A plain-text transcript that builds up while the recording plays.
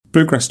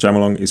Bluegrass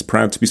Jamalong is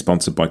proud to be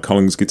sponsored by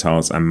Collings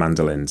Guitars and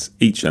Mandolins,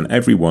 each and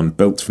every one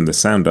built from the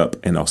sound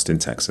up in Austin,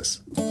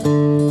 Texas.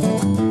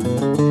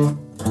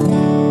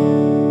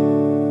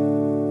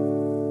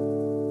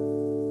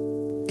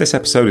 This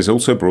episode is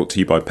also brought to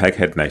you by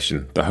Peghead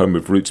Nation, the home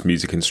of roots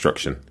music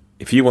instruction.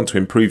 If you want to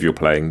improve your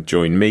playing,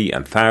 join me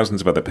and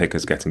thousands of other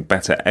pickers getting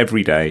better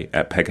every day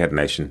at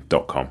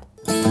pegheadnation.com.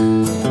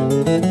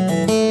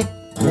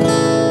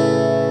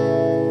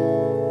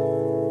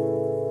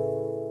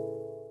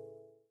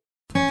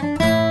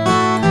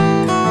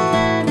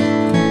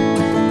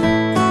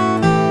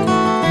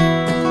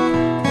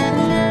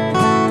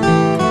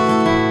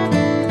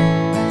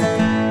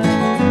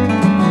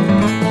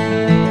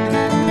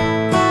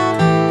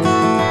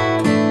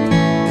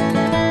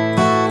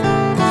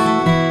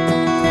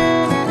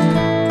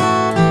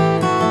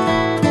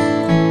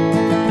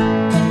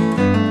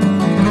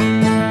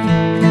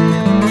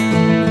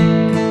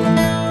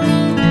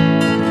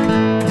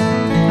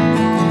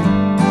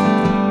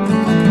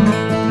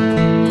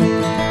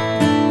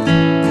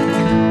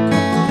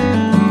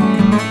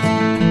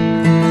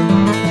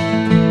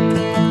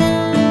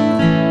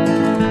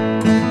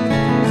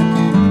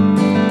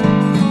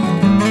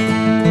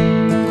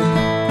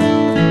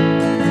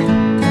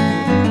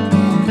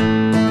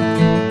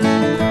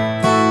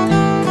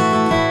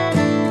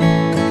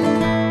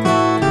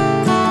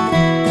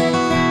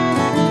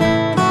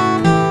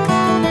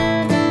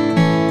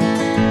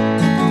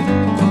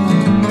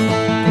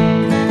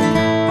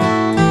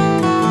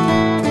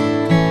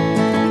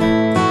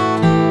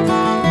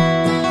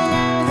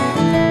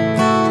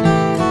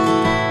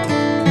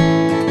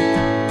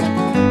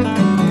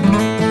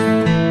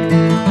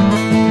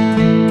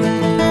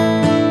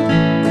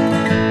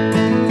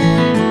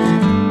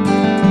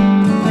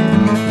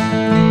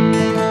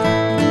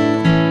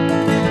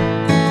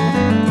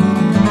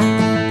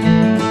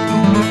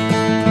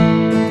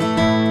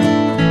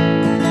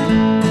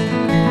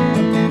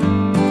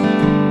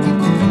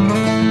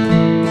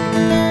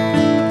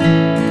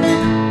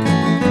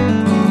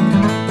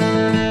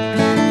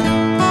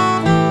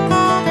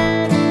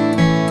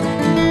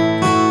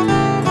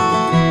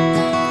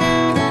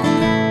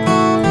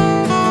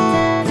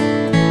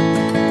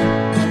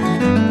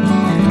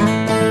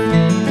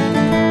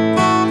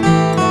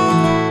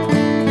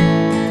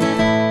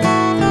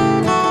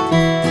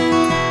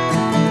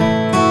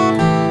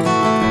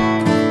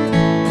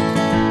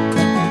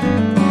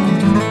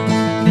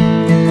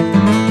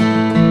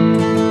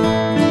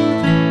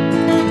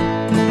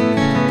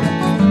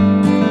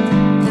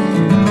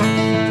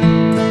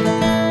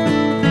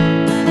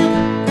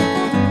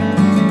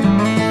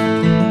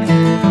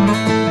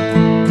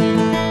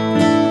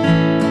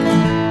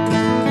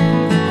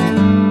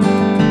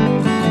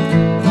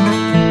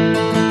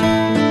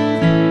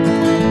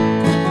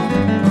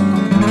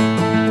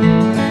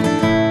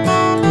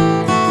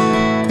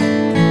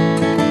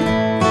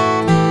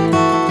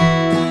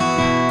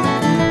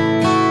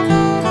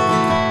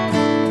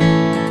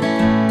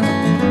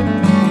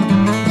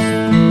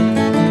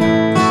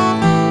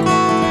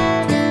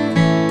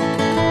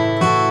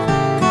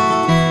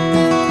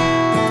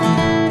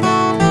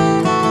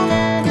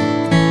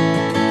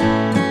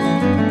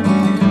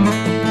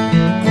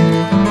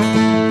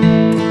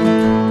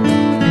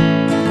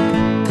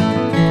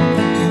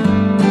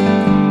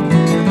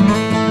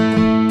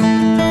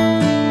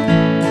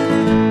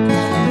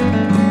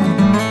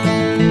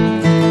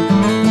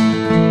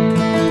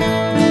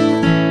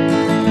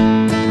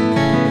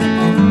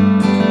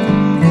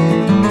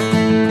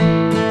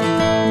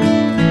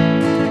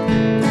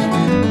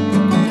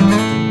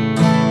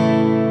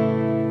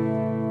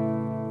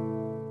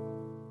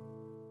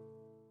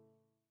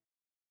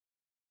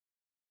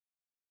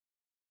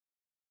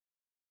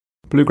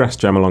 Bluegrass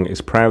Jamalong is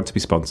proud to be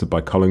sponsored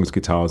by Collings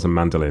Guitars and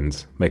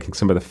Mandolins, making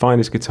some of the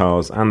finest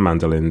guitars and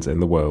mandolins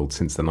in the world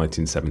since the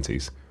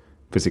 1970s.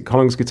 Visit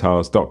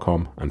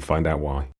collingsguitars.com and find out why.